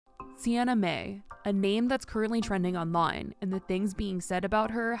Sienna Mae, a name that's currently trending online, and the things being said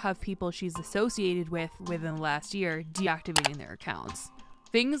about her have people she's associated with within the last year deactivating their accounts.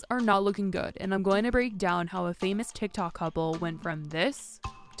 Things are not looking good, and I'm going to break down how a famous TikTok couple went from this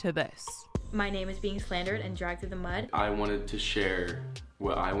to this. My name is being slandered and dragged through the mud. I wanted to share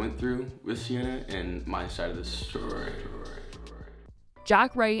what I went through with Sienna and my side of the story.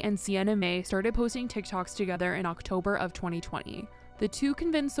 Wright and Sienna Mae started posting TikToks together in October of 2020. The two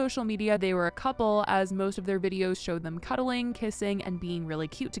convinced social media they were a couple, as most of their videos showed them cuddling, kissing, and being really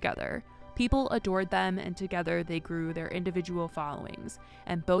cute together. People adored them, and together they grew their individual followings,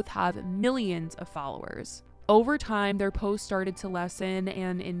 and both have millions of followers. Over time, their posts started to lessen,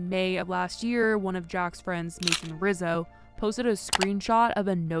 and in May of last year, one of Jack's friends, Mason Rizzo, posted a screenshot of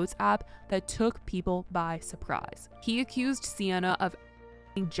a notes app that took people by surprise. He accused Sienna of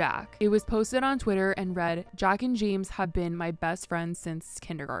Jack. It was posted on Twitter and read, "Jack and James have been my best friends since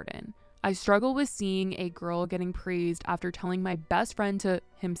kindergarten. I struggle with seeing a girl getting praised after telling my best friend to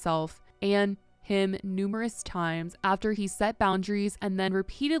himself and him numerous times after he set boundaries and then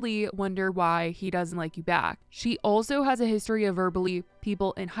repeatedly wonder why he doesn't like you back. She also has a history of verbally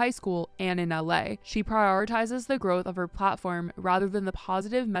people in high school and in LA. She prioritizes the growth of her platform rather than the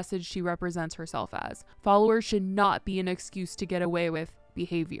positive message she represents herself as. Followers should not be an excuse to get away with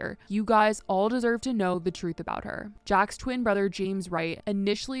behavior. You guys all deserve to know the truth about her." Jack's twin brother James Wright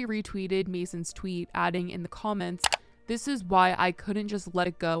initially retweeted Mason's tweet, adding in the comments, "This is why I couldn't just let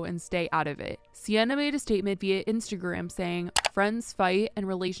it go and stay out of it." Sienna made a statement via Instagram saying, "Friends fight and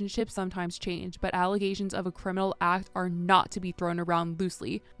relationships sometimes change, but allegations of a criminal act are not to be thrown around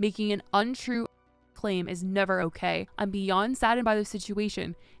loosely. Making an untrue claim is never okay. I'm beyond saddened by the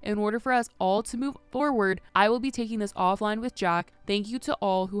situation. In order for us all to move forward, I will be taking this offline with Jack. Thank you to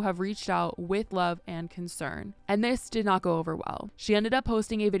all who have reached out with love and concern." And this did not go over well. She ended up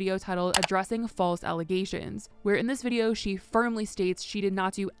posting a video titled "Addressing False Allegations," where in this video she firmly states she did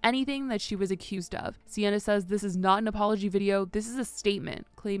not do anything that she was accused of. Sienna says this is not an apology video, this is a statement,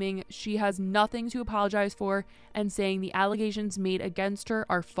 claiming she has nothing to apologize for and saying the allegations made against her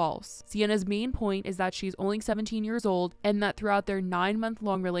are false. Sienna's main point is that she's only 17 years old and that throughout their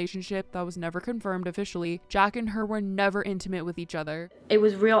 9-month-long relationship that was never confirmed officially, Jack and her were never intimate with each other. It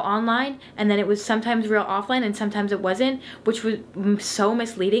was real online, and then it was sometimes real offline, and sometimes it wasn't, which was so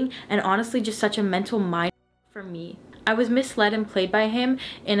misleading and honestly just such a mental mind for me. I was misled and played by him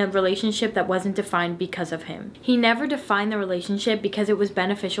in a relationship that wasn't defined because of him. He never defined the relationship because it was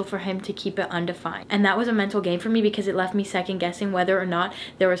beneficial for him to keep it undefined. And that was a mental game for me because it left me second guessing whether or not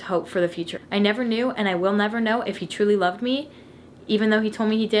there was hope for the future. I never knew, and I will never know if he truly loved me. Even though he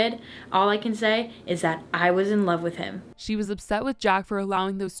told me he did, all I can say is that I was in love with him. She was upset with Jack for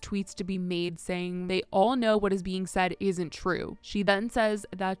allowing those tweets to be made, saying they all know what is being said isn't true. She then says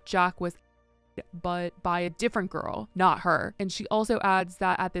that Jack was but by a different girl, not her. And she also adds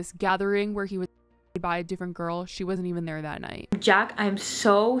that at this gathering where he was by a different girl, she wasn't even there that night. Jack, I'm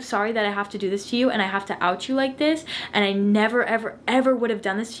so sorry that I have to do this to you and I have to out you like this, and I never ever would have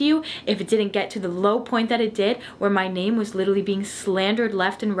done this to you if it didn't get to the low point that it did, where my name was literally being slandered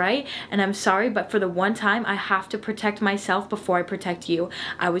left and right. And I'm sorry, but for the one time I have to protect myself before I protect you.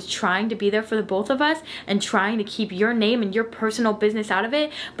 I was trying to be there for the both of us and trying to keep your name and your personal business out of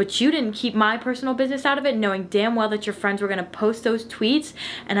it, but you didn't keep my personal business out of it, knowing damn well that your friends were gonna post those tweets.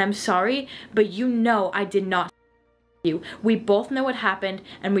 And I'm sorry, but you know I did not you. We both know what happened,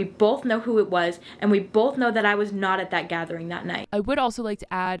 and we both know who it was, and we both know that I was not at that gathering that night. I would also like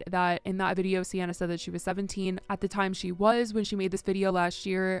to add that in that video, Sienna said that she was 17. At the time she was when she made this video last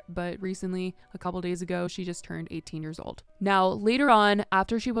year, but recently, a couple days ago, she just turned 18 years old. Now, later on,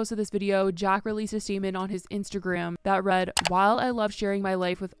 after she posted this video, Jack released a statement on his Instagram that read, "While I love sharing my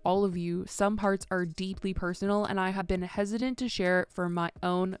life with all of you, some parts are deeply personal and I have been hesitant to share for my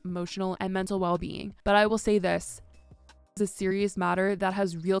own emotional and mental well-being. But I will say this. A serious matter that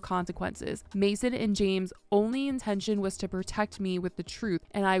has real consequences. Mason and James' only intention was to protect me with the truth,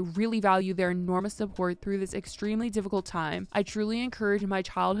 and I really value their enormous support through this extremely difficult time. I truly encourage my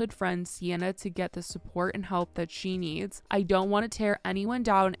childhood friend Sienna to get the support and help that she needs. I don't want to tear anyone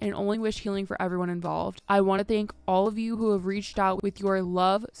down and only wish healing for everyone involved. I want to thank all of you who have reached out with your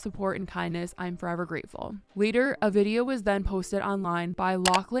love, support, and kindness. I'm forever grateful." Later, a video was then posted online by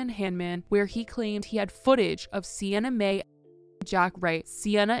Lachlan Hanman where he claimed he had footage of Sienna Mae Jack Wright.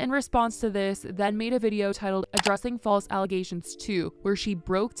 Sienna, in response to this, then made a video titled "Addressing False Allegations 2," where she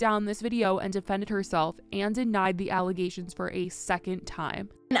broke down this video and defended herself and denied the allegations for a second time.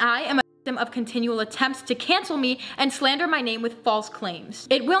 And I am a victim of continual attempts to cancel me and slander my name with false claims.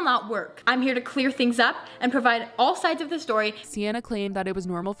 It will not work. I'm here to clear things up and provide all sides of the story. Sienna claimed that it was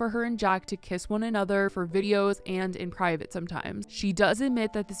normal for her and Jack to kiss one another for videos and in private sometimes. She does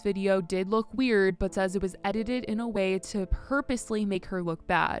admit that this video did look weird, but says it was edited in a way to purposely make her look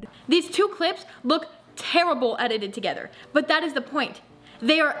bad. These two clips look terrible edited together, but that is the point.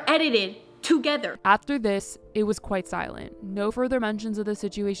 They are edited together. After this, it was quite silent. No further mentions of the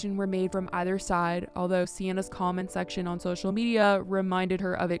situation were made from either side, although Sienna's comment section on social media reminded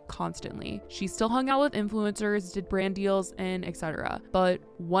her of it constantly. She still hung out with influencers, did brand deals, and etc. But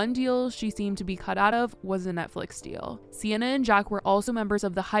one deal she seemed to be cut out of was a Netflix deal. Sienna and Jack were also members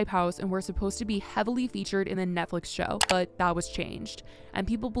of the Hype House and were supposed to be heavily featured in the Netflix show, but that was changed. And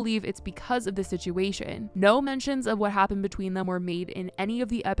people believe it's because of the situation. No mentions of what happened between them were made in any of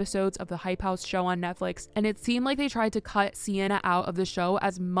the episodes of the Hype House show on Netflix, and it seemed like they tried to cut Sienna out of the show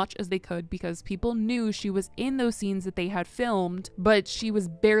as much as they could because people knew she was in those scenes that they had filmed, but she was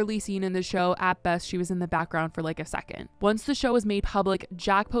barely seen in the show. At best, she was in the background for like a second. Once the show was made public,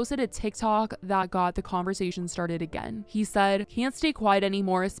 Jack posted a TikTok that got the conversation started again. He said, "Can't stay quiet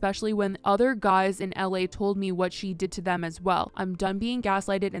anymore, especially when other guys in LA told me what she did to them as well. I'm done being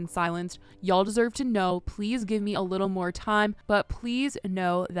gaslighted and silenced. Y'all deserve to know. Please give me a little more time, but please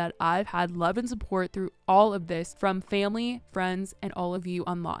know that I've had love and support through all of this from family, friends, and all of you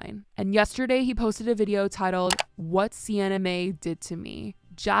online." And yesterday he posted a video titled, "What Sienna Mae Did to Me."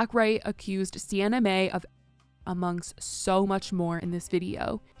 Jack Wright accused Sienna Mae of amongst so much more in this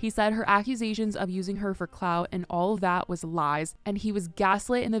video. He said her accusations of using her for clout and all of that was lies, and he was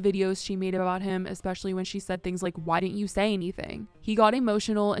gaslit in the videos she made about him, especially when she said things like, "Why didn't you say anything?" He got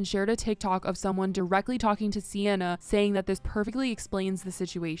emotional and shared a TikTok of someone directly talking to Sienna, saying that this perfectly explains the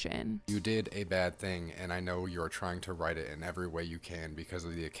situation. "You did a bad thing, and I know you're trying to right it in every way you can because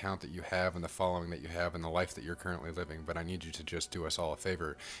of the account that you have and the following that you have and the life that you're currently living, but I need you to just do us all a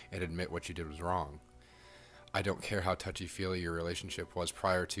favor and admit what you did was wrong. I don't care how touchy-feely your relationship was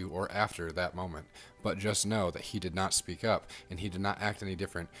prior to or after that moment, but just know that he did not speak up and he did not act any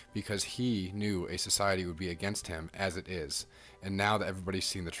different because he knew a society would be against him as it is. And now that everybody's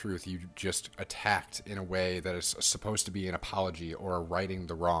seen the truth, you just attacked in a way that is supposed to be an apology or a righting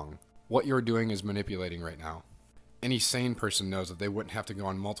the wrong. What you're doing is manipulating right now. Any sane person knows that they wouldn't have to go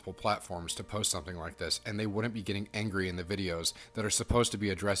on multiple platforms to post something like this, and they wouldn't be getting angry in the videos that are supposed to be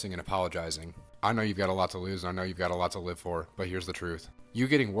addressing and apologizing. I know you've got a lot to lose, and I know you've got a lot to live for, but here's the truth. You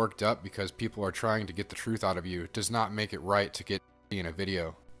getting worked up because people are trying to get the truth out of you does not make it right to get in a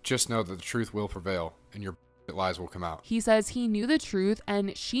video. Just know that the truth will prevail, and your lies will come out." He says he knew the truth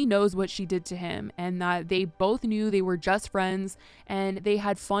and she knows what she did to him, and that they both knew they were just friends and they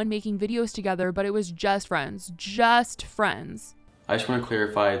had fun making videos together, but it was just friends. Just friends. I just want to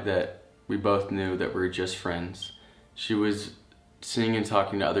clarify that we both knew that we were just friends. She was seeing and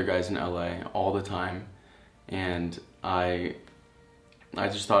talking to other guys in LA all the time, and I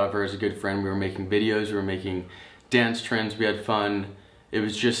just thought of her as a good friend. We were making videos, we were making dance trends, we had fun. It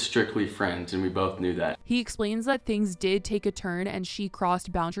was just strictly friends, and we both knew that. He explains that things did take a turn and she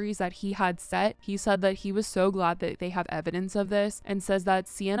crossed boundaries that he had set. He said that he was so glad that they have evidence of this, and says that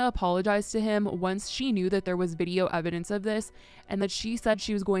Sienna apologized to him once she knew that there was video evidence of this, and that she said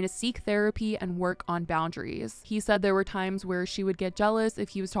she was going to seek therapy and work on boundaries. He said there were times where she would get jealous if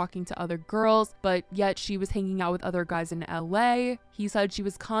he was talking to other girls, but yet she was hanging out with other guys in LA. He said she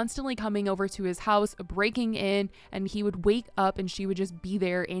was constantly coming over to his house, breaking in, and he would wake up and she would just be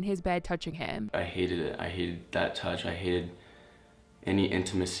there in his bed touching him. I hated it. I hated that touch. I hated any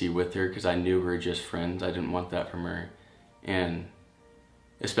intimacy with her because I knew we were just friends. I didn't want that from her. And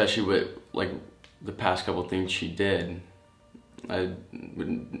especially with like the past couple things she did, I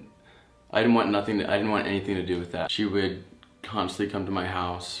didn't want anything to do with that. She would constantly come to my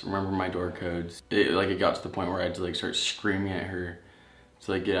house, remember my door codes. It got to the point where I had to like start screaming at her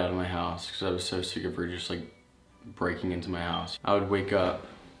to like get out of my house because I was so sick of her just like breaking into my house. I would wake up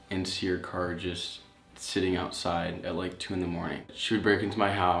and see her car just sitting outside at like 2 in the morning. She would break into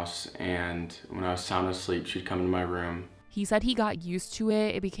my house, and when I was sound asleep, she'd come into my room. He said he got used to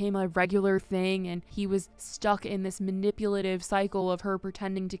it. It became a regular thing, and he was stuck in this manipulative cycle of her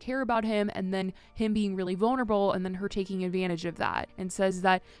pretending to care about him and then him being really vulnerable and then her taking advantage of that, and says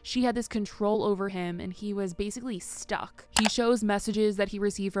that she had this control over him and he was basically stuck. He shows messages that he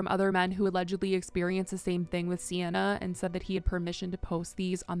received from other men who allegedly experienced the same thing with Sienna, and said that he had permission to post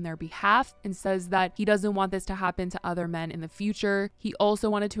these on their behalf, and says that he doesn't want this to happen to other men in the future. He also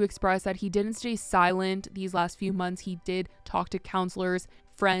wanted to express that he didn't stay silent these last few months. He did talk to counselors,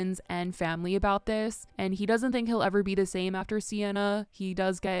 friends and family about this, and he doesn't think he'll ever be the same after Sienna. He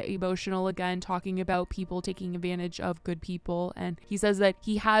does get emotional again, talking about people taking advantage of good people, and he says that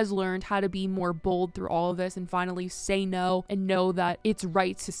he has learned how to be more bold through all of this and finally say no and know that it's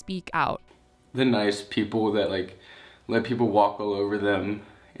right to speak out. The nice people that like let people walk all over them,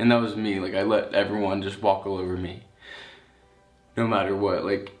 and that was me. Like, I let everyone just walk all over me no matter what.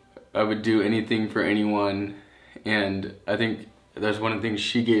 Like, I would do anything for anyone, and I think that's one of the things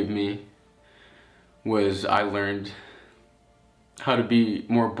she gave me, was I learned how to be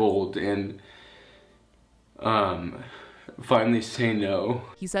more bold and finally say no.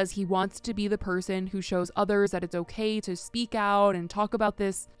 He says he wants to be the person who shows others that it's okay to speak out and talk about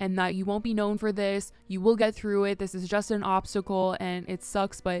this, and that you won't be known for this. You will get through it. This is just an obstacle and it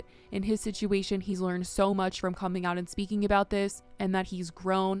sucks, but in his situation, he's learned so much from coming out and speaking about this, and that he's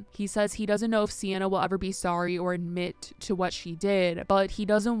grown. He says he doesn't know if Sienna will ever be sorry or admit to what she did, but he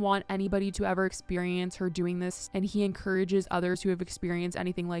doesn't want anybody to ever experience her doing this, and he encourages others who have experienced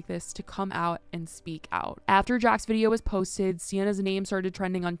anything like this to come out and speak out. After Jack's video was posted, Sienna's name started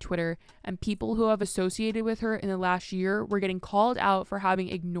trending on Twitter, and people who have associated with her in the last year were getting called out for having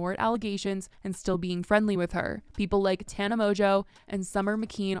ignored allegations and still being friendly with her. People like Tana Mojo and Summer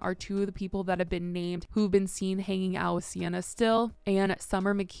McKeen are two of the people that have been named who've been seen hanging out with Sienna still, and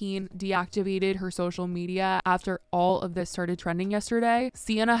Summer McKeen deactivated her social media after all of this started trending yesterday.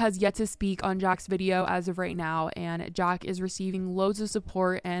 Sienna has yet to speak on Jack's video as of right now, and Jack is receiving loads of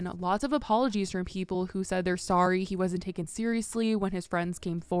support and lots of apologies from people who said they're sorry he wasn't taken seriously when his friends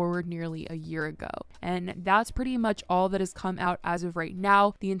came forward nearly a year ago. And that's pretty much all that has come out as of right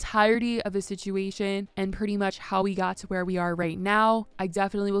now, the entirety of the situation and pretty much how we got to where we are right now. I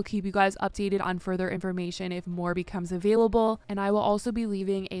definitely will keep you guys updated on further information if more becomes available, and I will also be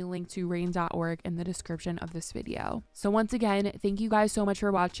leaving a link to rain.org in the description of this video. So once again, thank you guys so much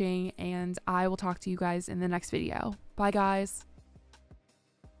for watching, and I will talk to you guys in the next video. Bye guys.